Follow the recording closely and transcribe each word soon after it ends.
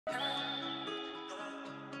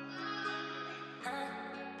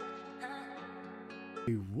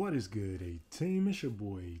Hey, what is good, A-Team? It's your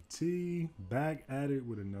boy T, back at it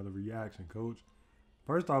with another reaction, coach.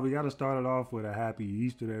 First off, we got to start it off with a happy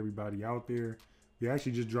Easter to everybody out there. We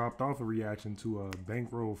actually just dropped off a reaction to a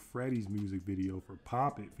Bankroll Freddy's music video for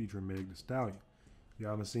Pop It featuring Meg Thee Stallion. If y'all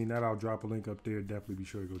haven't seen that, I'll drop a link up there. Definitely be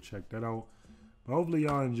sure to go check that out. But hopefully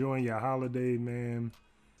y'all enjoying your holiday, man.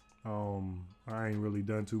 I ain't really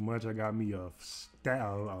done too much. I got me a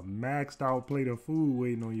maxed out plate of food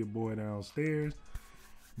waiting on your boy downstairs.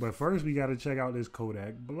 But first, we got to check out this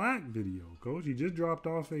Kodak Black video. Coach, he just dropped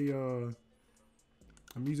off a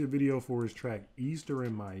music video for his track Easter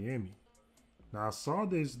in Miami. Now, I saw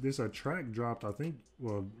this track dropped, I think,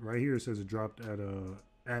 well, right here it says it dropped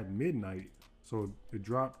at midnight. So it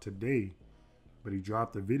dropped today, but he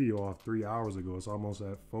dropped the video off 3 hours ago. It's almost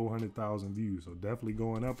at 400,000 views. So definitely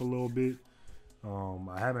going up a little bit.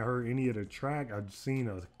 I haven't heard any of the track. I've seen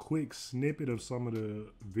a quick snippet of some of the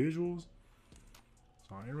visuals.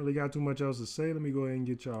 I ain't really got too much else to say. Let me go ahead and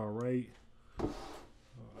get y'all right.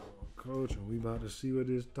 Coach, and we about to see what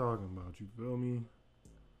it's talking about. You feel me?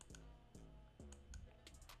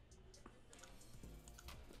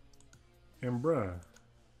 And bruh,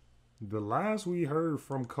 the last we heard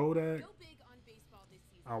from Kodak,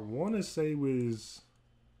 I want to say was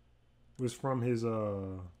from his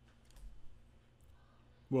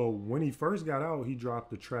well, when he first got out, he dropped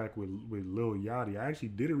the track with Lil Yachty. I actually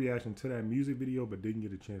did a reaction to that music video, but didn't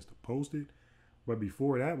get a chance to post it. But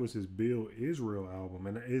before that was his Bill Israel album.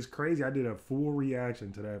 And it's crazy. I did a full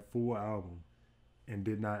reaction to that full album and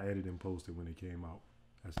did not edit and post it when it came out.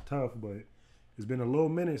 That's tough, but it's been a little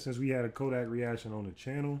minute since we had a Kodak reaction on the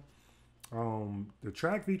channel. The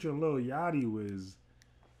track featuring Lil Yachty was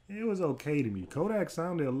okay to me. Kodak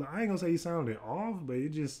sounded, I ain't gonna say he sounded off, but it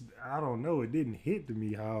just, I don't know, it didn't hit to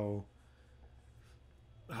me how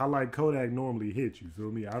like Kodak normally hits, you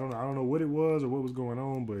feel me? I don't know what it was or what was going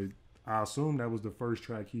on, but I assume that was the first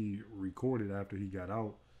track he recorded after he got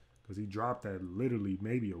out, because he dropped that literally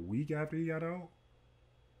maybe a week after he got out,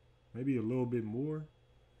 maybe a little bit more.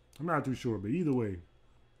 I'm not too sure, but either way,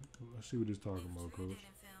 let's see what it's talking about, coach.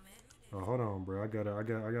 Oh, hold on, bro. I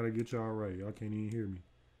gotta get y'all right. Y'all can't even hear me.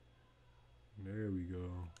 There we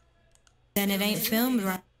go. Then it ain't filmed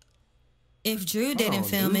right. If Drew didn't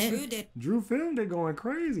film it. Drew filmed it going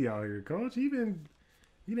crazy out here, coach. He done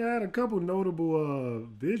had a couple notable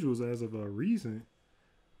visuals as of recent.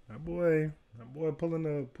 That boy pulling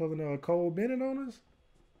a Cole Bennett on us.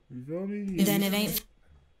 You feel me? Then it ain't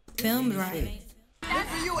filmed right. That's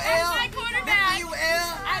for you, L. That's my quarterback. That's for you, L.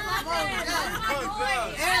 I love him. That's my boy.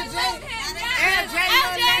 LJ,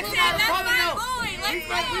 that's my boy. We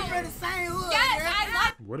from the same hood. Yes, I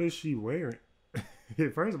love. What is she wearing?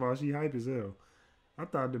 First of all, she hype as hell. I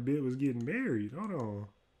thought the bit was getting married. Hold on.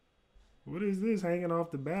 What is this hanging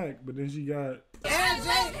off the back? But then she got LJ,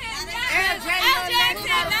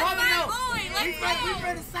 that's my boy. We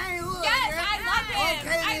from the same hood. Yes, I love him.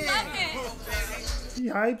 Okay, I love him. She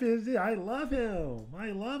hype as it. I love him.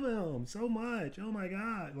 I love him so much. Oh my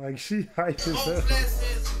god. Like she hype as hell. More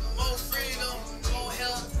blessings, more freedom, more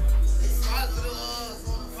health.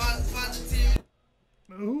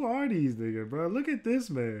 Who are these niggas, bro? Look at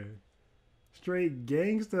this man. Straight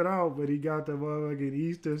gangstered out, but he got the motherfucking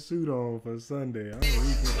Easter suit on for Sunday.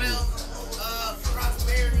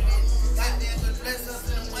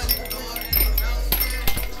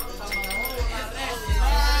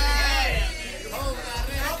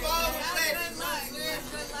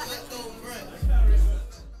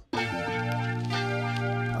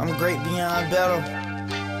 I'm great beyond better.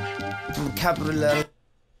 I'm a capital letter.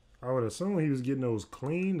 I would assume he was getting those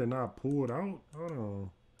cleaned and not pulled out. Hold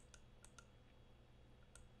on.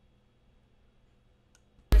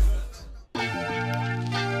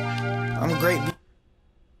 I'm great.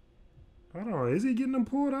 Hold on. Is he getting them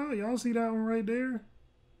pulled out? Y'all see that one right there?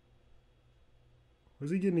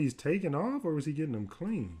 Was he getting these taken off or was he getting them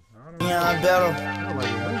clean? I don't know. Beyond better.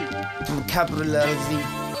 I'm a capital letter Z.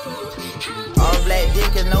 All black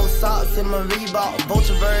dick and no socks in my Reebok.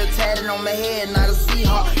 Vulture bird tatted on my head, not a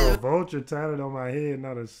Seahawk. A vulture tatted on my head,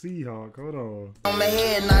 not a Seahawk. Hold on. On my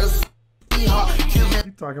head, not a Seahawk.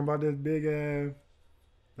 You talking about this big ass?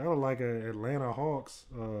 That was like a Atlanta Hawks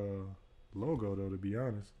logo, though, to be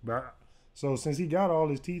honest. But so since he got all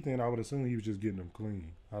his teeth in, I would assume he was just getting them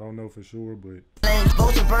clean. I don't know for sure, but.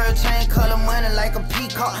 Vulture bird chain, color money like a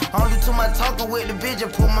peacock. I don't do too much talking with the bitch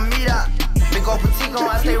and pull my meat out. Big old petite,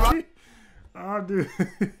 I stay wrong. I'll do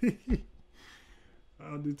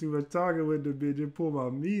too much talking with the bitch and pull my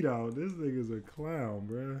meat out. This nigga's a clown,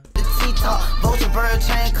 bruh. sea talk. Vulture bird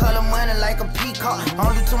chain, color money like a peacock. I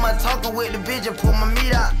don't do too much talking with the bitch and pull my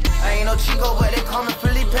meat out. I ain't no Chico, but they call me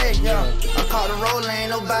Felipe. Yeah, I caught the roll, ain't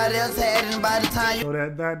nobody else had it. And by the time you go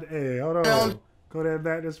that back, hey, hold on. Go that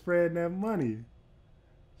back to spreading that money.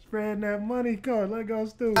 Spreading that money, go, let go,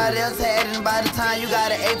 stupid. Nobody else had it. And by the time you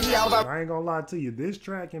got an AP, I ain't gonna lie to you. This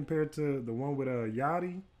track compared to the one with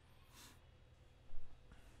Yachty,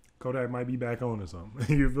 Kodak might be back on or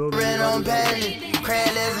something. You feel me?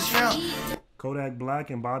 Kodak Black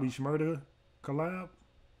and Bobby Shmurda collab.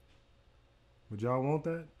 Would y'all want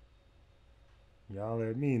that? Y'all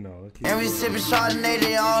let me know. And we sippin' Chardonnay,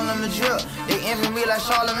 they all on the drip. They envy me like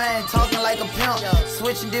Charlemagne, talking like a pimp.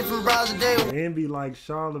 Switching different bras a day. Envy like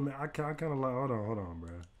Charlemagne. I kind of like, hold on,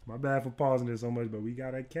 bro. My bad for pausing this so much, but we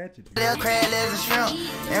gotta catch it. They'll crab legs and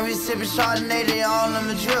shrimp. And we sippin' Chardonnay, they all on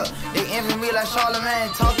the drip. They envy me like Charlemagne,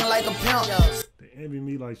 talking like a pimp. They envy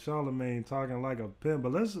me like Charlemagne, talking like a pimp.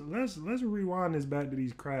 But let's rewind this back to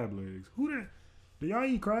these crab legs. Who that? Do y'all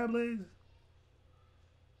eat crab legs?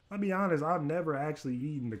 I'll be honest, I've never actually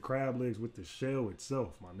eaten the crab legs with the shell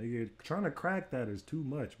itself, my nigga. Trying to crack that is too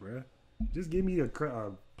much, bruh. Just give me a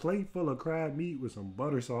plate full of crab meat with some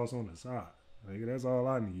butter sauce on the side. Nigga, that's all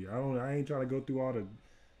I need. I ain't trying to go through all the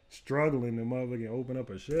struggling to motherfucking open up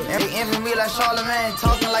a shell. They envy me like Charlemagne,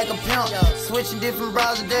 talking like a pimp. Switching different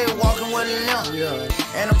bras a day, walking with a limp.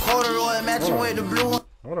 Yeah. And a corduroy matching with the blue one.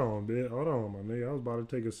 Hold on, bitch. Hold on, my nigga. I was about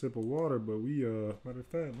to take a sip of water, but we, matter of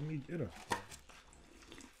fact, let me get her.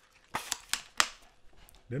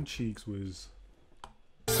 Them cheeks was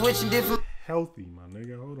switching different healthy, my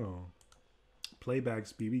nigga. Hold on. Playback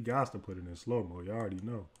speed. We got to put it in slow mo. You already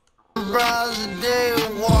know. Bras a day,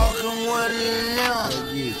 walking with a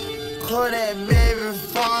limp. Kodak baby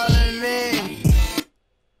following me.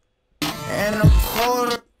 And a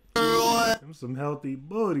corduroy. Them some healthy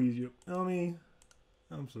booties. You know what I mean?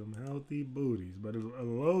 Them some healthy booties. But a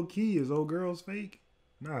low key, is old girl's fake?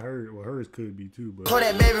 Not hers. Well, hers could be too. But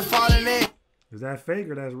Kodak baby following me. Is that fake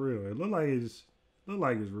or that's real? It look like it's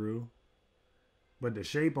real, but the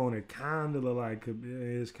shape on it kind of look like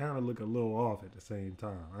it's kind of look a little off at the same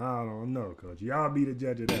time. I don't know, coach. Y'all be the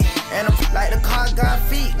judge of that. And like the car got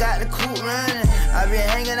feet, got the coupe running. I been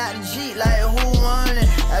hanging out the Jeep like who won it?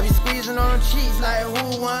 I be squeezing on the cheeks like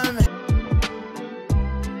who won me?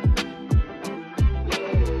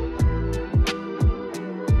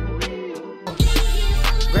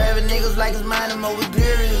 Grabbing niggas like it's mine and more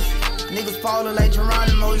glorious. Niggas falling like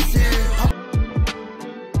Geronimo, you serious?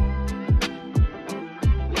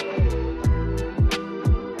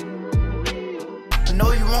 I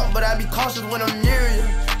know you won't, but I be cautious when I'm near you.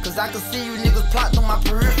 Cause I can see you niggas plot on my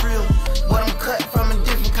peripheral. But I'm cut from a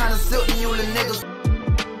different kind of silk than you little niggas.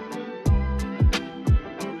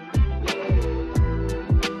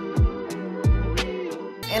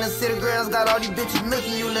 And the city girls got all these bitches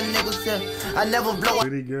milking you little niggas. Yeah. I never blow up.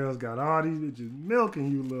 City girls got all these bitches milking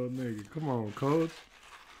you little nigga. Come on, coach.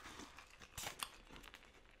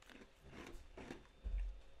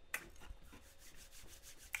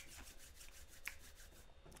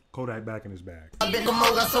 Kodak back in his bag. I been the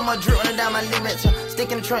mo, got so much drip running down my limits.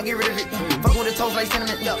 Stick in the trunk, get rid of it. Fuck with the toes like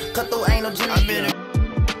cinnamon. Yo, cut through, ain't no gym. I been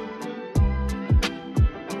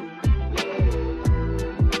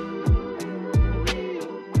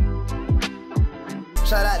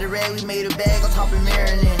shout out to Ray, we made a bag on top of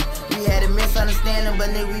Maryland. We had a misunderstanding, but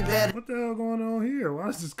nigga, we better. What the hell going on here? Why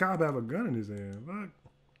does this cop have a gun in his hand? Fuck.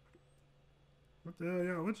 What the hell,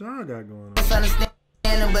 y'all? What y'all got going on?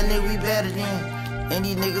 Misunderstanding, but nigga, we better than. And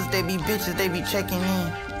these niggas, they be bitches, they be checking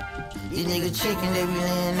in. These niggas chicken, they be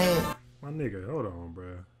laying there. My nigga, hold on,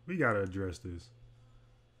 bro. We gotta address this.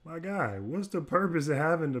 My guy, what's the purpose of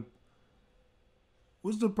having the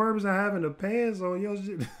pants on your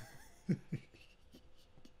shit?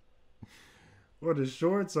 Or the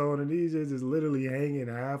shorts on and these just literally hanging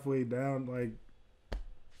halfway down, like,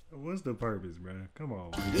 what's the purpose, bro? Come on,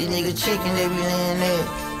 man. These niggas chicken, they be laying there.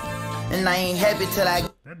 And I ain't happy till I...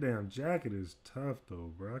 That damn jacket is tough,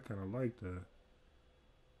 though, bro. I kind of like that.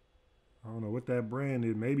 I don't know what that brand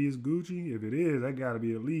is. Maybe it's Gucci. If it is, that got to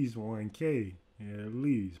be at least 1K. Yeah, at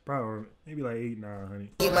least. Probably, maybe like 800-900.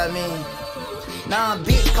 Get by me. Nah,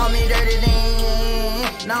 bitch, call me dirty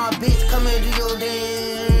then. Nah, bitch, come here, do your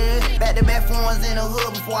dance. Back to back phones in the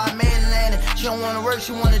hood before I made it landed. She don't wanna work,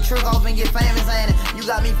 she wanna trick off and get famous, ain't it? You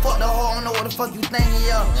got me fucked up, I don't know what the fuck you thinking,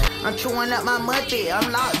 yo. I'm chewing up my muppet, I'm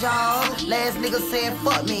locked, y'all. Last nigga said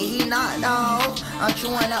fuck me, he knocked off. I'm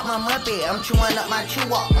chewing up my muppet, I'm chewing up my chew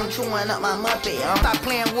up. I'm chewing up my muppet. I'm stop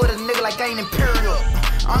playing with a nigga like I ain't imperial.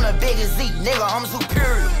 I'm the biggest Z, nigga, I'm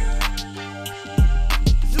superior.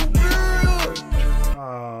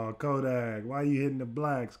 Oh, Kodak, why you hitting the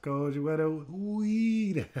blacks, coach? Where the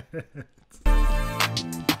weed at?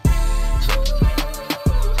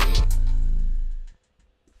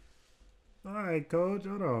 All right, coach,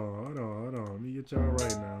 hold on. Let me get y'all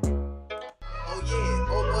right now. Oh yeah,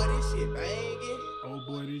 oh boy, this shit banging. Oh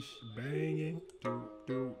boy, this shit banging.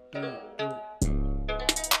 Do.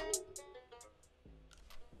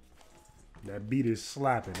 That beat is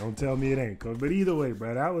slapping. Don't tell me it ain't, coach. But either way,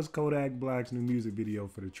 bro, that was Kodak Black's new music video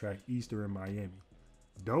for the track Easter in Miami.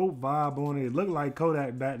 Dope vibe on it. It looked like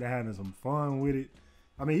Kodak back to having some fun with it.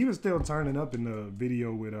 I mean, he was still turning up in the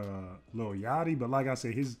video with Lil Yachty, but like I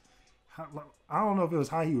said, I don't know if it was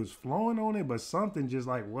how he was flowing on it, but something just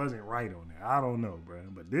like wasn't right on it. I don't know, bro.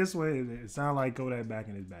 But this way, it sounded like Kodak back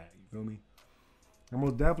in his bag. You feel me? I'm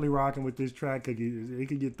most definitely rocking with this track. It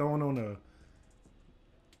could get thrown on a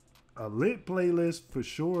lit playlist for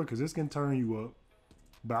sure, because this can turn you up.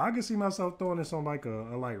 But I can see myself throwing this on like a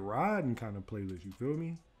like riding kind of playlist. You feel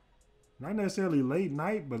me? Not necessarily late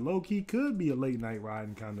night, but low key could be a late night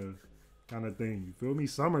riding kind of thing. You feel me?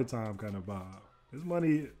 Summertime kind of vibe. This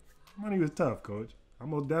money was tough, coach. I'm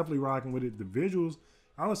most definitely rocking with it. The visuals,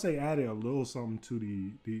 I would say, added a little something to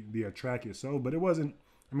the track itself, but it wasn't.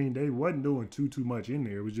 I mean, they wasn't doing too much in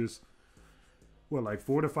there. It was just like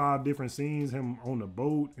 4 to 5 different scenes. Him on the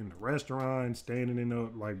boat, in the restaurant, standing in the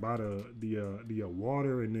like by the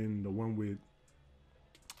water, and then the one with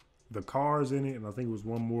the cars in it, and I think it was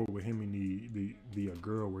one more with him and the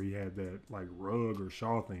girl where he had that like rug or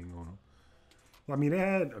shawl thing on him. I mean, they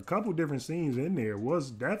had a couple different scenes in there. It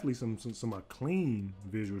was definitely some clean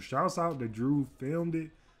visual. Shouts out that Drew filmed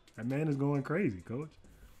it. That man is going crazy, coach.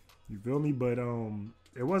 You feel me? But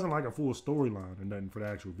it wasn't like a full storyline or nothing for the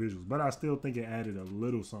actual visuals. But I still think it added a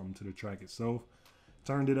little something to the track itself.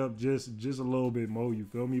 Turned it up just a little bit more. You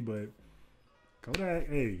feel me? But Kodak,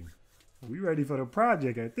 hey, we ready for the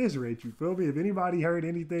project at this rate. You feel me? If anybody heard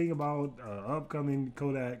anything about upcoming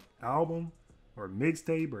Kodak album or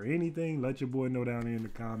mixtape or anything, let your boy know down there in the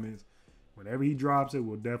comments. Whenever he drops it,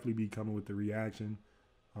 we'll definitely be coming with the reaction.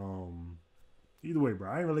 Either way, bro,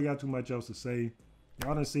 I ain't really got too much else to say.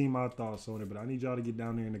 Y'all done seen my thoughts on it, but I need y'all to get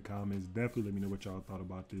down there in the comments. Definitely let me know what y'all thought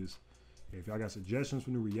about this. If y'all got suggestions for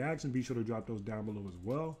new reactions, be sure to drop those down below as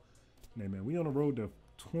well. And hey, man, we on the road to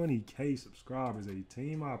 20K subscribers as a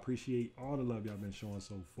team. I appreciate all the love y'all been showing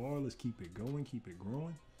so far. Let's keep it going, keep it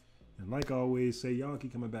growing. And like I always say, y'all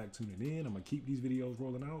keep coming back, tuning in. I'm going to keep these videos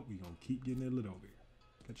rolling out. We going to keep getting it lit over here.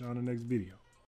 Catch y'all in the next video.